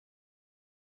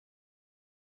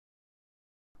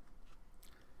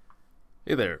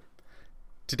Hey there.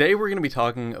 Today we're going to be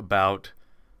talking about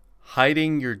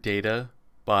hiding your data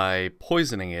by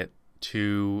poisoning it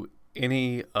to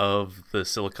any of the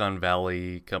Silicon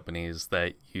Valley companies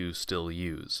that you still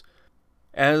use.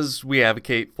 As we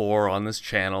advocate for on this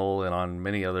channel and on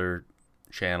many other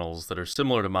channels that are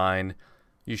similar to mine,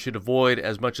 you should avoid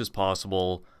as much as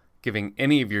possible giving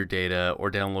any of your data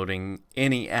or downloading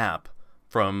any app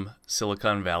from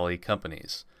Silicon Valley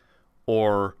companies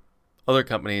or other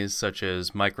companies such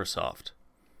as Microsoft.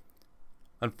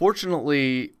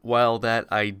 Unfortunately, while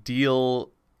that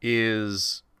ideal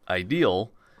is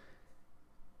ideal,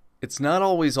 it's not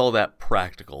always all that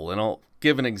practical. And I'll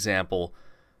give an example.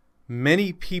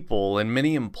 Many people and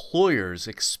many employers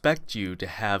expect you to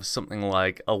have something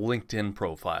like a LinkedIn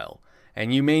profile,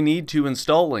 and you may need to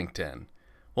install LinkedIn.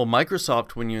 Well,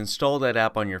 Microsoft, when you install that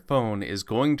app on your phone, is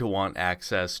going to want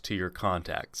access to your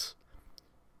contacts.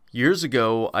 Years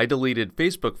ago, I deleted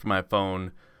Facebook from my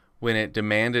phone when it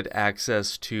demanded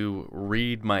access to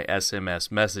read my SMS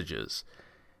messages.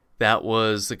 That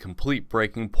was the complete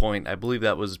breaking point. I believe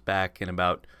that was back in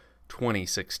about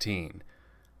 2016.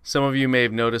 Some of you may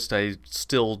have noticed I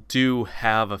still do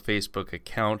have a Facebook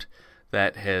account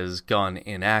that has gone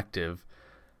inactive.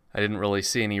 I didn't really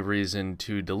see any reason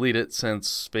to delete it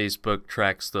since Facebook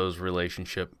tracks those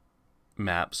relationship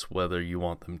maps whether you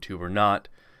want them to or not.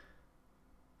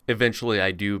 Eventually,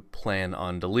 I do plan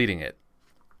on deleting it.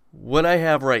 What I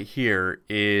have right here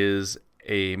is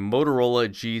a Motorola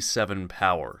G7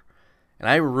 Power. And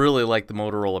I really like the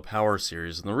Motorola Power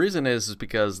series. And the reason is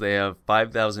because they have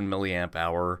 5,000 milliamp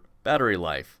hour battery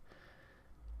life.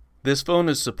 This phone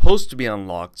is supposed to be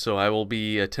unlocked, so I will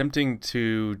be attempting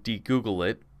to de-Google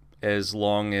it as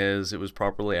long as it was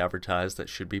properly advertised. That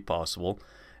should be possible.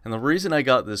 And the reason I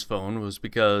got this phone was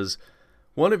because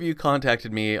one of you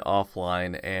contacted me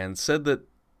offline and said that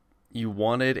you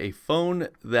wanted a phone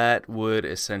that would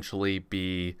essentially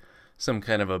be some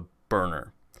kind of a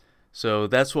burner. So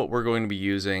that's what we're going to be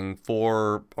using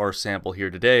for our sample here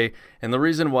today. And the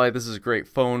reason why this is a great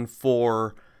phone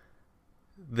for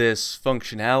this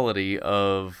functionality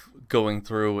of going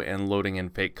through and loading in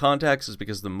fake contacts is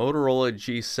because the Motorola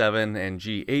G7 and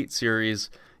G8 series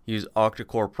use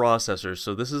octa-core processors.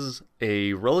 So this is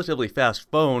a relatively fast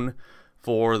phone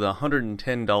for the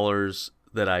 $110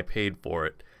 that I paid for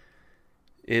it.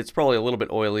 It's probably a little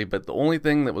bit oily, but the only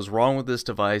thing that was wrong with this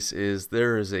device is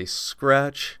there is a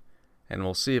scratch, and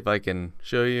we'll see if I can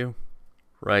show you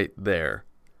right there.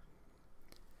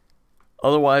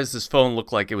 Otherwise, this phone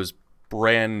looked like it was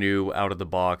brand new out of the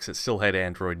box. It still had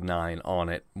Android 9 on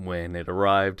it when it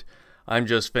arrived. I'm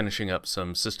just finishing up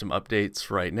some system updates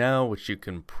right now, which you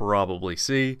can probably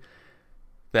see.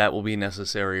 That will be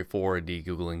necessary for a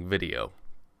de-Googling video.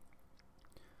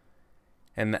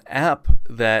 And the app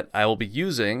that I will be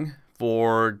using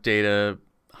for data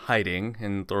hiding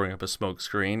and throwing up a smoke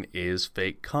screen is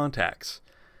Fake Contacts.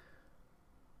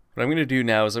 What I'm going to do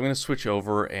now is I'm going to switch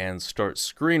over and start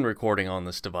screen recording on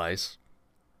this device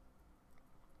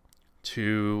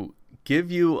to give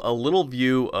you a little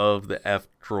view of the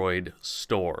F-Droid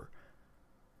Store.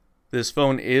 This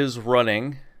phone is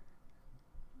running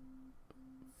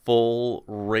full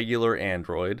regular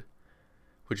Android,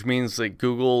 which means that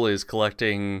Google is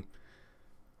collecting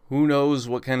who knows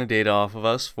what kind of data off of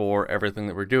us for everything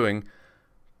that we're doing,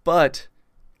 but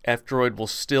F-Droid will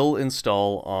still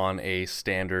install on a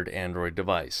standard Android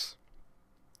device.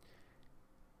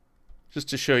 Just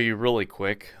to show you really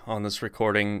quick on this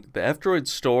recording, the F-Droid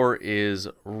Store is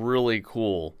really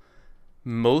cool.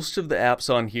 Most of the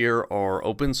apps on here are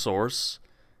open source.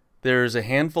 There's a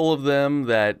handful of them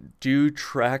that do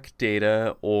track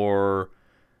data or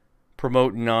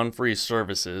promote non-free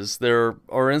services. There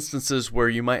are instances where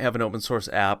you might have an open source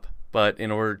app, but in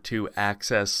order to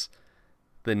access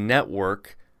the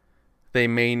network, they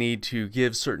may need to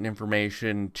give certain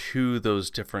information to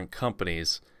those different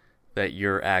companies that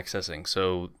you're accessing.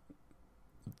 So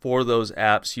for those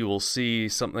apps, you will see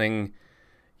something,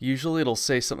 usually it'll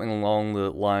say something along the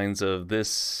lines of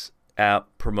this app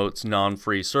promotes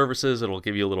non-free services. It'll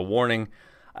give you a little warning.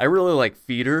 I really like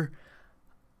Feeder.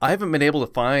 I haven't been able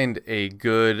to find a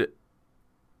good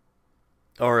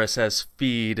RSS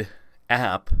feed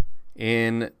app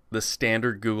in the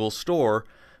standard Google Store,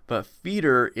 but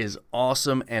Feeder is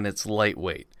awesome and it's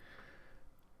lightweight.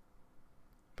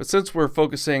 But since we're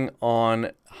focusing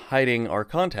on hiding our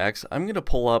contacts, I'm going to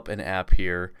pull up an app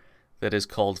here that is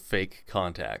called Fake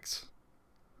Contacts.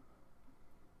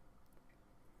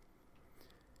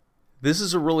 This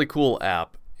is a really cool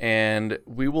app, and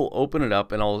we will open it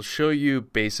up and I'll show you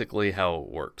basically how it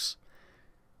works.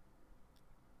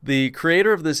 The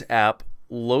creator of this app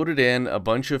loaded in a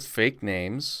bunch of fake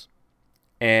names,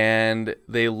 and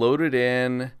they loaded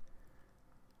in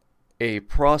a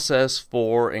process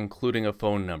for including a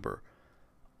phone number.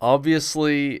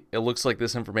 Obviously, it looks like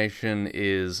this information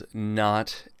is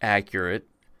not accurate.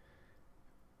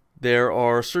 There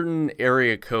are certain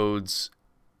area codes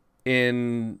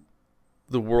in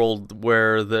the world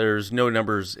where there's no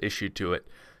numbers issued to it.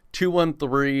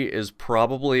 213 is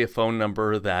probably a phone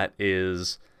number that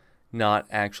is not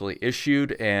actually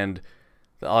issued, and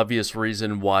the obvious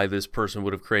reason why this person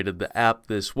would have created the app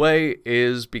this way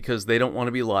is because they don't want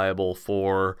to be liable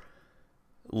for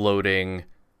loading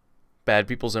bad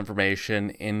people's information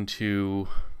into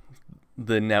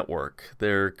the network.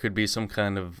 There could be some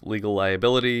kind of legal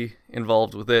liability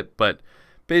involved with it, but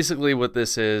basically what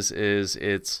this is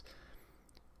it's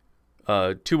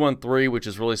 213, which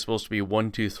is really supposed to be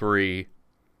 123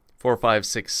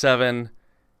 4567,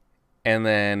 and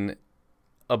then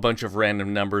a bunch of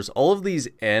random numbers. All of these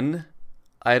N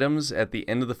items at the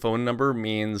end of the phone number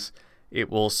means it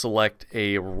will select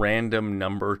a random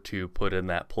number to put in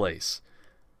that place.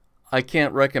 I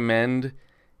can't recommend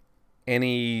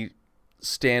any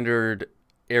standard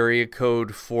area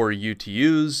code for you to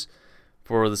use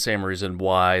for the same reason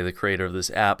why the creator of this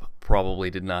app probably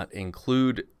did not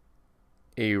include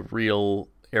a real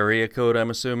area code, I'm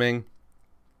assuming.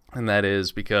 And that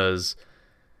is because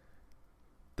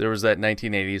there was that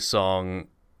 1980s song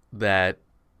that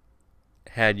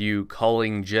had you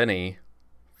calling Jenny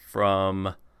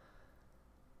from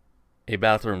a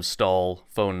bathroom stall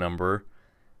phone number.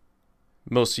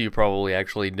 Most of you probably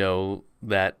actually know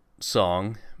that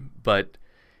song, but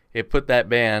it put that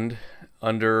band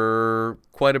under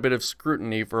quite a bit of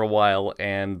scrutiny for a while,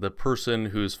 and the person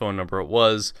whose phone number it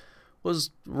was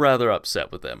rather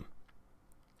upset with them.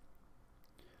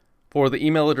 For the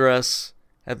email address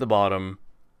at the bottom,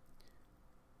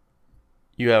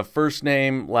 you have first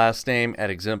name, last name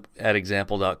at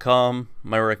example.com.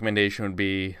 My recommendation would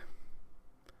be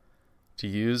to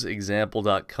use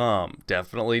example.com.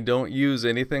 Definitely don't use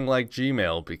anything like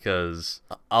Gmail, because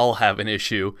I'll have an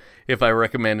issue if I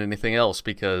recommend anything else,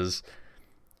 because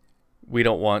we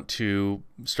don't want to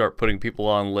start putting people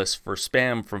on lists for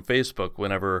spam from Facebook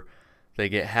whenever they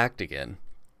get hacked again.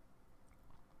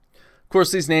 Of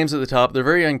course, these names at the top, they're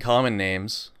very uncommon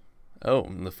names. Oh,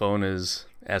 and the phone is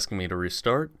asking me to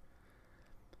restart.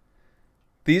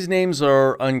 These names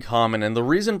are uncommon, and the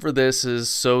reason for this is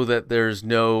so that there's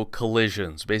no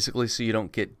collisions, basically so you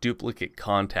don't get duplicate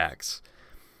contacts.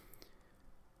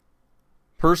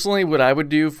 Personally, what I would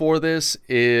do for this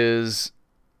is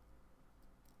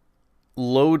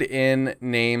load in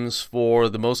names for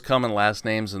the most common last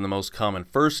names and the most common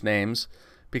first names,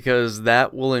 because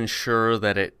that will ensure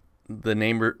that the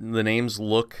names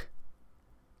look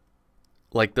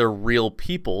like they're real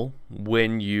people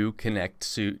when you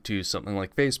connect to something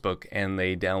like Facebook and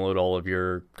they download all of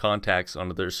your contacts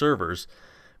onto their servers,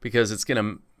 because it's going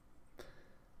to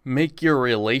make your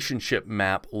relationship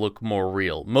map look more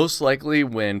real. Most likely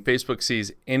when Facebook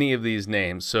sees any of these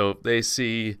names, so if they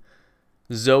see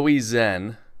Zoe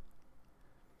Zen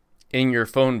in your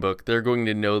phone book, they're going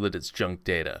to know that it's junk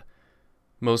data.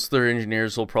 Most of their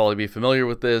engineers will probably be familiar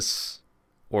with this,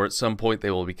 or at some point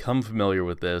they will become familiar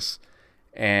with this,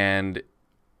 and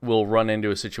will run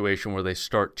into a situation where they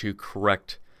start to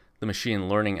correct the machine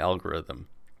learning algorithm.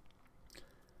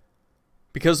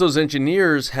 Because those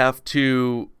engineers have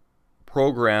to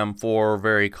program for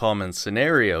very common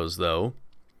scenarios, though,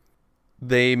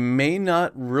 they may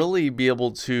not really be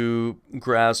able to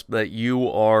grasp that you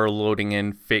are loading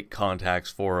in fake contacts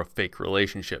for a fake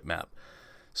relationship map.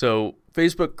 So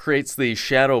Facebook creates these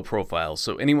shadow profiles,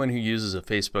 so anyone who uses a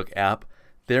Facebook app,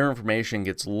 their information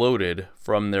gets loaded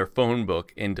from their phone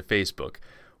book into Facebook.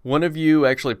 One of you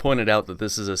actually pointed out that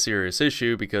this is a serious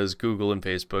issue because Google and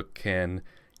Facebook can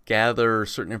gather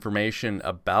certain information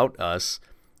about us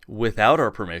without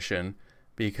our permission,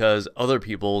 because other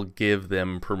people give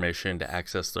them permission to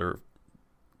access their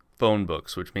phone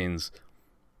books, which means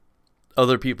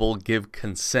other people give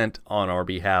consent on our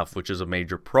behalf, which is a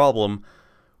major problem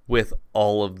with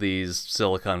all of these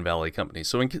Silicon Valley companies.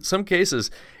 So in some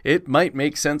cases, it might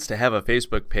make sense to have a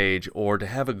Facebook page or to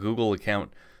have a Google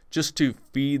account just to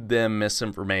feed them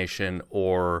misinformation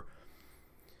or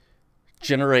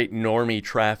generate normie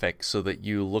traffic so that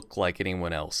you look like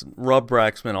anyone else. Rob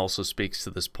Braxman also speaks to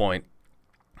this point.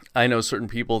 I know certain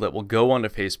people that will go onto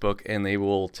Facebook and they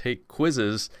will take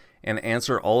quizzes and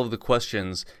answer all of the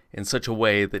questions in such a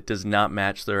way that does not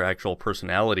match their actual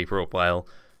personality profile,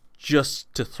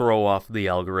 just to throw off the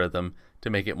algorithm to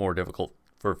make it more difficult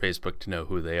for Facebook to know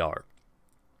who they are.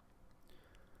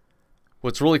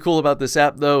 What's really cool about this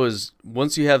app though is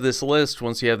once you have this list,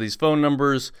 once you have these phone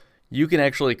numbers, you can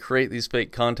actually create these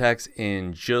fake contacts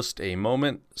in just a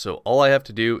moment. So all I have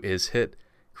to do is hit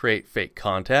create fake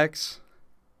contacts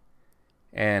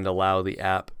and allow the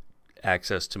app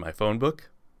access to my phone book.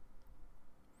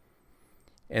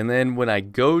 And then when I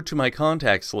go to my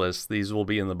contacts list, these will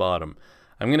be in the bottom.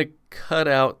 I'm going to cut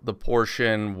out the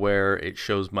portion where it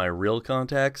shows my real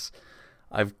contacts.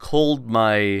 I've culled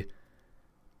my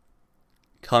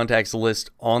contacts list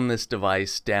on this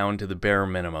device down to the bare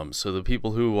minimum. So the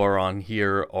people who are on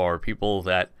here are people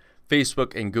that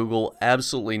Facebook and Google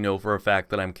absolutely know for a fact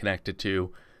that I'm connected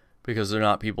to, because they're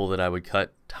not people that I would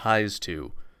cut ties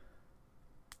to.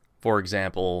 For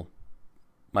example,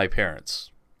 my parents.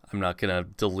 I'm not going to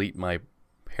delete my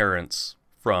parents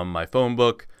from my phone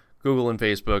book. Google and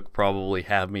Facebook probably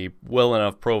have me well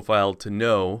enough profiled to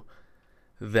know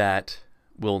that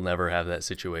we'll never have that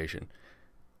situation.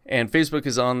 And Facebook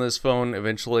is on this phone.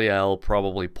 Eventually, I'll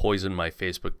probably poison my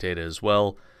Facebook data as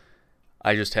well.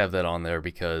 I just have that on there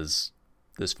because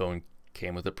this phone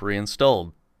came with it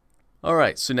pre-installed.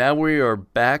 Alright, so now we are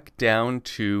back down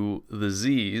to the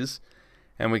Z's,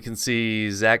 and we can see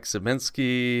Zach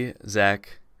Zabinski,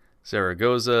 Zach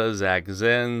Zaragoza, Zach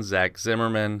Zen, Zach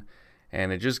Zimmerman,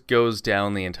 and it just goes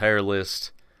down the entire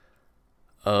list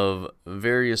of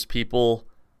various people,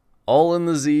 all in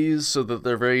the Z's, so that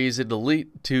they're very easy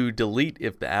to delete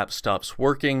if the app stops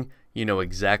working. You know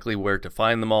exactly where to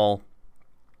find them all.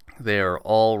 They are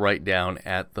all right down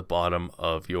at the bottom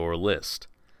of your list.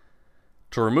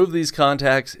 To remove these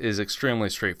contacts is extremely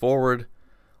straightforward.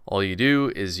 All you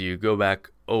do is you go back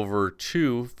over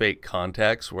to fake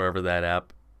contacts, wherever that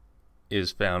app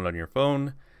is found on your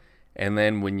phone, and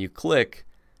then when you click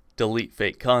delete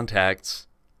fake contacts,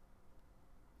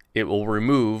 it will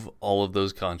remove all of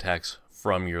those contacts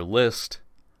from your list.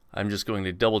 I'm just going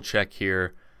to double check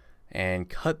here and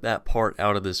cut that part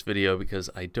out of this video because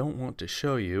I don't want to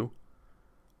show you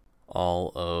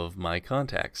all of my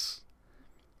contacts.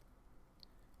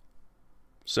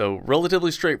 So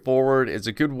relatively straightforward. It's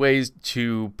a good way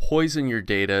to poison your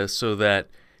data so that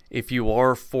if you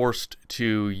are forced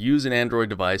to use an Android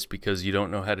device because you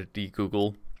don't know how to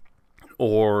de-Google,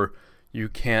 or you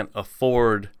can't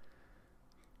afford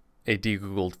a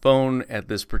de-Googled phone at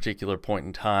this particular point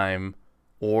in time,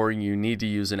 or you need to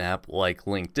use an app like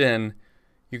LinkedIn,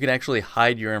 you can actually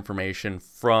hide your information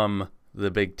from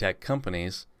the big tech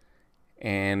companies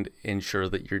and ensure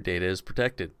that your data is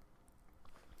protected.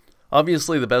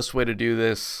 Obviously, the best way to do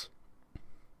this,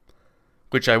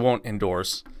 which I won't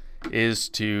endorse, is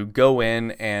to go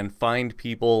in and find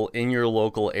people in your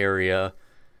local area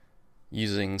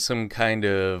using some kind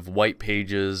of white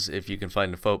pages, if you can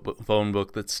find a phone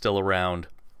book that's still around,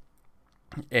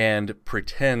 and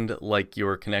pretend like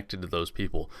you're connected to those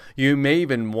people. You may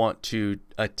even want to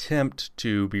attempt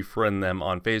to befriend them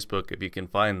on Facebook if you can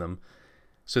find them,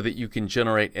 so that you can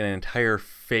generate an entire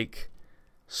fake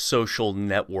social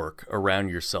network around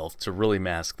yourself to really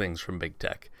mask things from big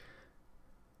tech.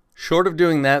 Short of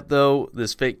doing that though,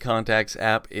 this fake contacts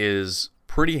app is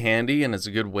pretty handy, and it's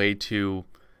a good way to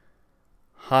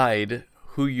hide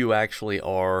who you actually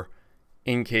are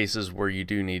in cases where you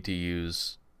do need to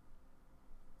use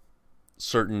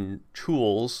certain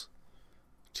tools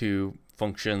to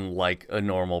function like a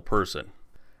normal person.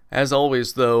 As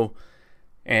always though,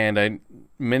 and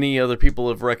many other people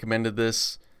have recommended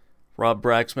this, Rob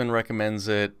Braxman recommends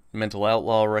it, Mental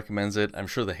Outlaw recommends it, I'm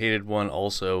sure the Hated One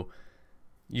also.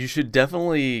 You should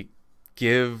definitely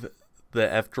give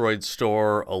the F-Droid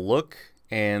Store a look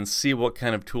and see what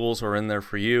kind of tools are in there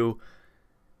for you.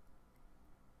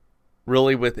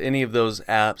 Really, with any of those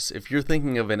apps, if you're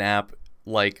thinking of an app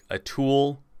like a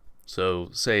tool, so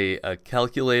say a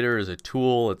calculator is a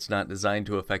tool, it's not designed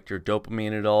to affect your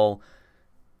dopamine at all,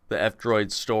 the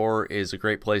F-Droid Store is a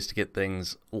great place to get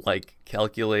things like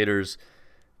calculators.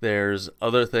 There's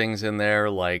other things in there,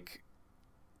 like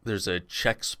there's a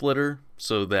check splitter,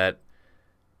 so that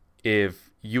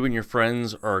if you and your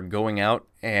friends are going out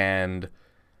and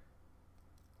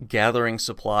gathering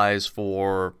supplies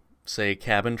for, say, a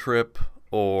cabin trip,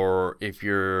 or if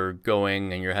you're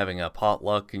going and you're having a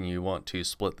potluck and you want to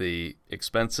split the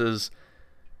expenses,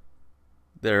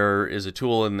 there is a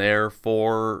tool in there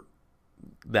for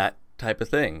that type of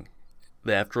thing.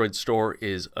 The F-Droid Store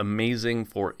is amazing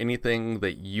for anything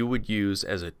that you would use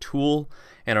as a tool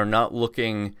and are not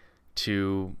looking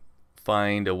to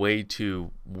find a way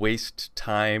to waste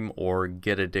time or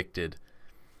get addicted.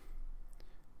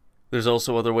 There's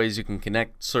also other ways you can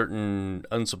connect certain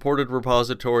unsupported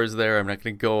repositories there. I'm not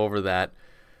going to go over that,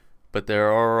 but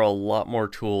there are a lot more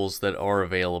tools that are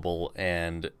available,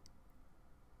 and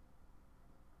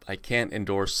I can't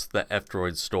endorse the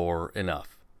F-Droid Store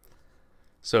enough.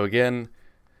 So again,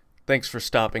 thanks for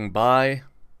stopping by.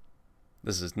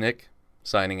 This is Nick,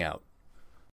 signing out.